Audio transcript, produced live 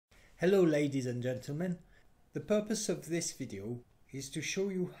Hello ladies and gentlemen. The purpose of this video is to show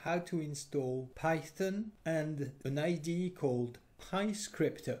you how to install Python and an IDE called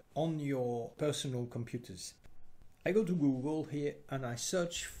Pyscripter on your personal computers. I go to Google here and I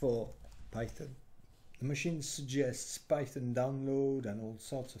search for Python. The machine suggests Python download and all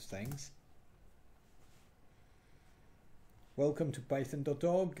sorts of things. Welcome to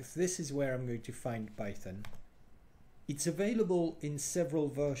python.org. This is where I'm going to find Python. It's available in several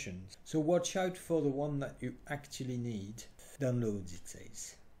versions, so watch out for the one that you actually need. Downloads, it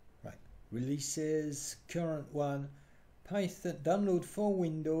says. Right, releases, current one, Python, download for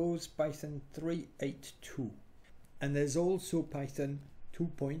Windows, Python 3.8.2. And there's also Python 2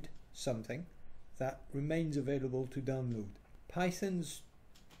 point something that remains available to download. Python's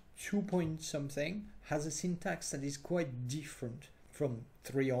 2 point something has a syntax that is quite different from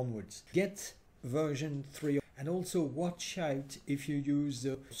 3 onwards. Get version 3. And also watch out if you use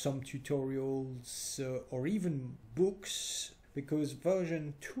some tutorials or even books, because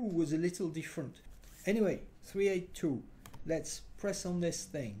version 2 was a little different. Anyway, 3.8.2, let's press on this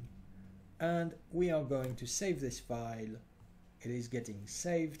thing and we are going to save this file. It is getting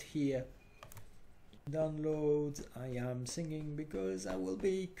saved here. Download, I am singing because I will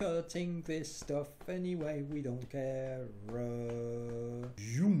be cutting this stuff anyway, we don't care.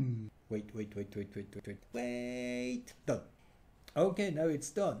 Zoom. Wait, done. Okay, now it's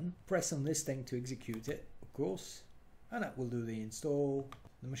done. Press on this thing to execute it, of course, and that will do the install.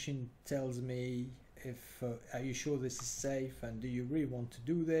 The machine tells me if are you sure this is safe and do you really want to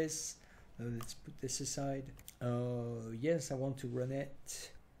do this? Let's put this aside. Yes, I want to run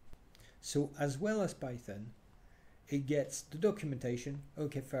it. So as well as Python, it gets the documentation.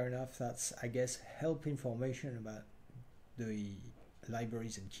 Okay, fair enough. That's, I guess, help information about the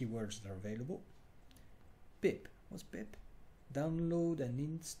libraries and keywords that are available. Pip, what's pip? Download and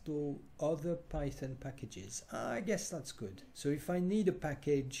install other Python packages. I guess that's good. So if I need a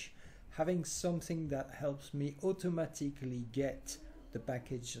package, having something that helps me automatically get the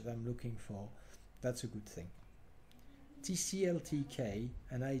package that I'm looking for, that's a good thing. TCL/TK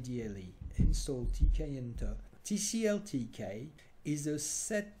and IDLE. Install TK enter. TCL/TK is a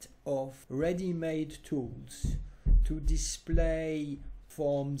set of ready-made tools to display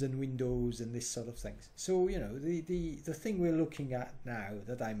forms and windows and this sort of things. So, you know, the thing we're looking at now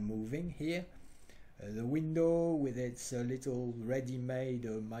that I'm moving here, the window with its little ready-made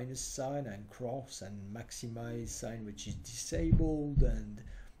minus sign and cross and maximize sign, which is disabled, and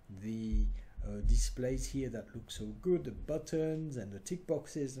the displays here that look so good, the buttons and the tick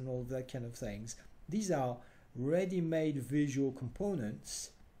boxes and all that kind of things. These are ready-made visual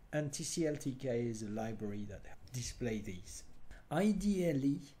components, and TCL/TK is a library that display these.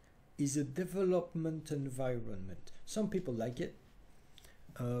 IDLE is a development environment. Some people like it.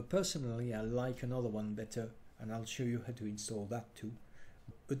 Personally, I like another one better, and I'll show you how to install that too.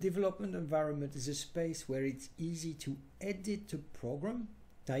 A development environment is a space where it's easy to edit a program,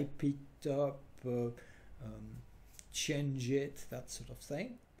 type it up, change it, that sort of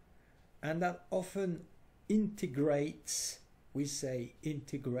thing, and that often integrates, we say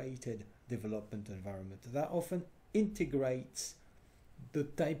integrated development environment, that often integrates the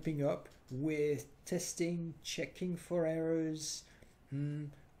typing up with testing, checking for errors,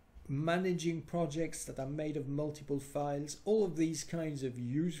 managing projects that are made of multiple files, all of these kinds of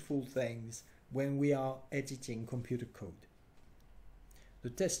useful things when we are editing computer code. The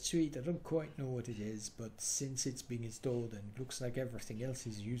test suite, I don't quite know what it is, but since it's being installed and looks like everything else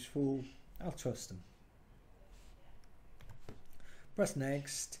is useful, I'll trust them. Press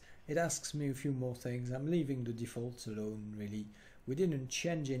next. It asks me a few more things. I'm leaving the defaults alone, really. We didn't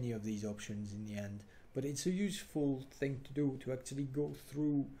change any of these options in the end, but it's a useful thing to do, to actually go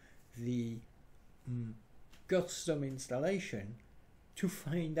through the custom installation to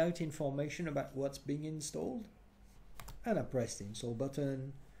find out information about what's being installed. And I press the install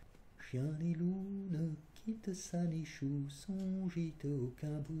button. Quitte sa nichou, son gîte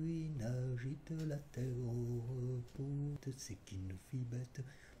aucun bruit, n'agite la terre au repos, c'est qui nous fit bête,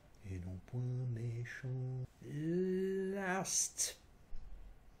 et non point méchant. Last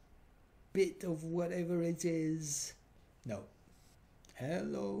bit of whatever it is. No.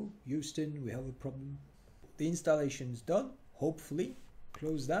 Hello, Houston, we have a problem. The installation's done, hopefully.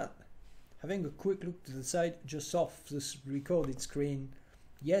 Close that. Having a quick look to the side, just off this recorded screen.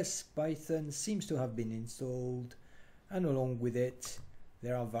 Yes, Python seems to have been installed, and along with it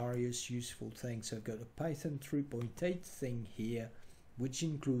there are various useful things. So I've got a Python 3.8 thing here, which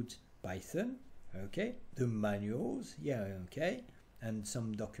includes Python, okay, the manuals, yeah, okay, and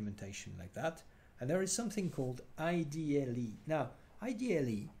some documentation like that. And there is something called IDLE. Now,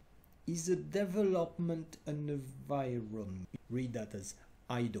 IDLE is a development environment. Read that as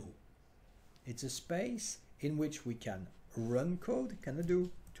idle. It's a space in which we can run code. Can I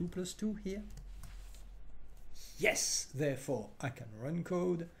do 2 + 2 here? Yes, therefore I can run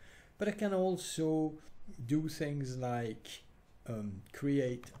code, but I can also do things like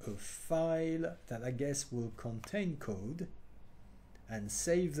create a file that I guess will contain code and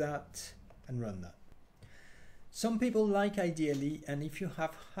save that and run that. Some people like IDE, and if you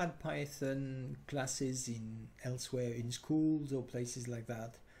have had Python classes elsewhere in schools or places like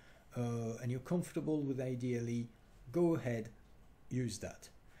that, and you're comfortable with IDE, go ahead, use that.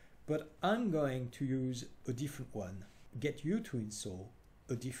 But I'm going to use a different one, get you to install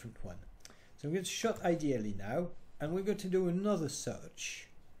a different one. So I'm going to shut IDE now, and we're going to do another search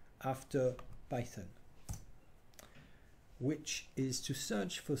after Python, which is to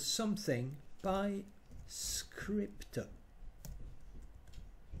search for something Pyscripter.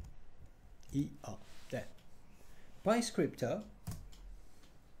 There. Pyscripter.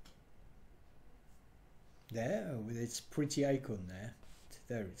 There, with its pretty icon there.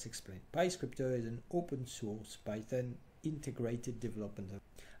 There it's explained. Pyscripter is an open source Python integrated development.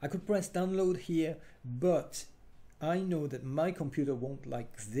 I could press download here, but I know that my computer won't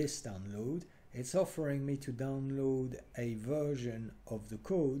like this download. It's offering me to download a version of the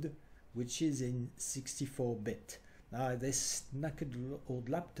code which is in 64-bit. Now this knackered old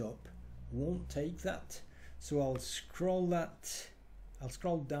laptop won't take that. So I'll scroll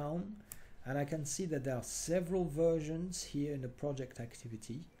down, and I can see that there are several versions here in the project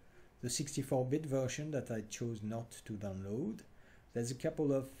activity. The 64-bit version that I chose not to download. There's a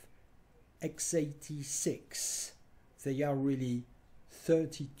couple of x86. They are really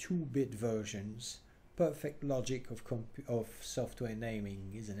 32-bit versions. Perfect logic of software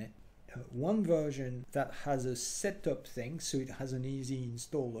naming, isn't it? One version that has a setup thing, so it has an easy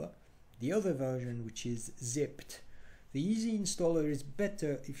installer. The other version, which is zipped. The easy installer is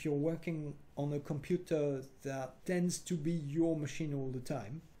better if you're working on a computer that tends to be your machine all the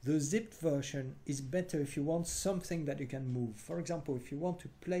time. The zipped version is better if you want something that you can move. For example, if you want to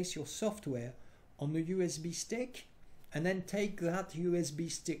place your software on a USB stick and then take that USB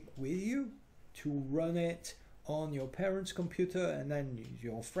stick with you to run it on your parents' computer and then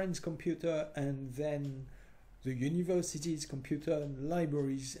your friend's computer and then the university's computer and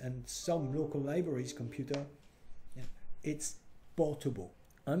libraries and some local library's computer. Yeah, it's portable.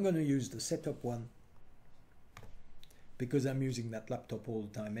 I'm going to use the setup one because I'm using that laptop all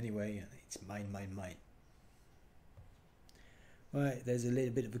the time anyway, and it's mine. Right, there's a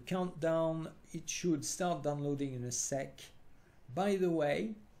little bit of a countdown. It should start downloading in a sec. By the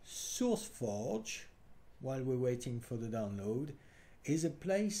way, SourceForge, while we're waiting for the download, is a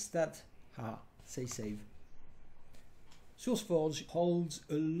place that, say save. SourceForge holds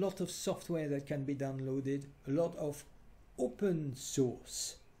a lot of software that can be downloaded, a lot of open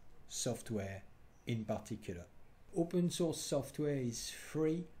source software in particular. Open source software is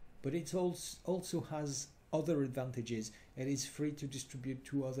free, but it also has other advantages. It is free to distribute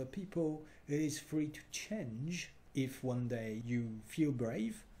to other people. It is free to change if one day you feel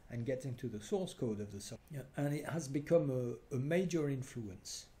brave and get into the source code of the software. Yeah, and it has become a major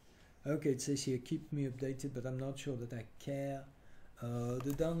influence. Okay, it says here, keep me updated, but I'm not sure that I care.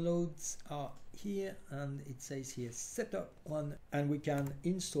 The downloads are here, and it says here, setup one, and we can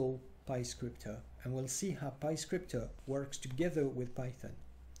install Pyscripter, and we'll see how Pyscripter works together with Python.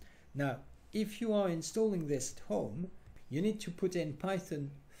 Now, if you are installing this at home, you need to put in Python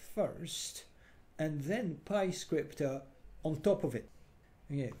first, and then Pyscripter on top of it.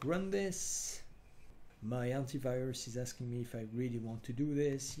 Okay, run this. My antivirus is asking me if I really want to do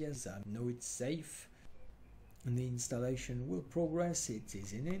this. Yes, I know it's safe. And the installation will progress. It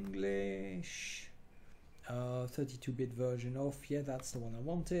is in English. 32-bit version off. Yeah, that's the one I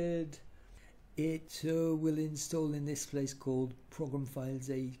wanted. It will install in this place called Program Files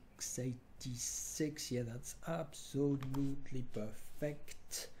x86. Yeah, that's absolutely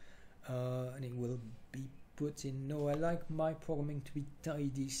perfect. And it will be put in. No, I like my programming to be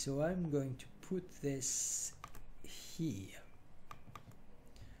tidy, so I'm going to put this here.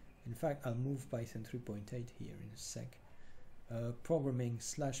 In fact, I'll move Python 3.8 here in a sec. Programming /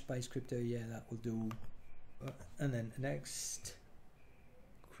 Pyscripter, yeah, that will do. And then next,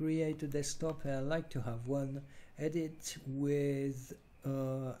 create a desktop. I like to have one. Edit with,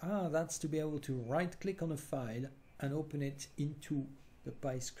 that's to be able to right click on a file and open it into the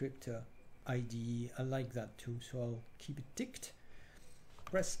Pyscripter IDE. I like that too, so I'll keep it ticked.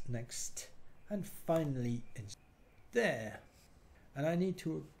 Press next, and finally there. And I need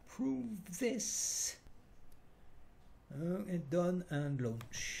to approve this. Done and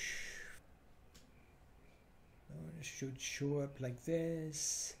launch. should show up like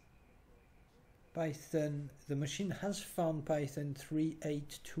this. Python, the machine has found Python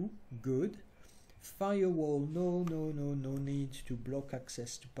 3.8.2, good. Firewall, no need to block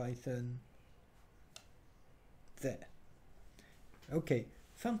access to Python. There. Okay,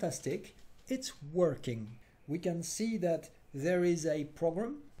 fantastic, it's working. We can see that there is a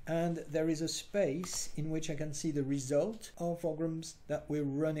program and there is a space in which I can see the result of programs that we're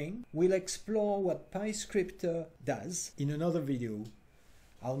running. We'll explore what Pyscripter does in another video.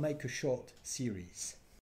 I'll make a short series.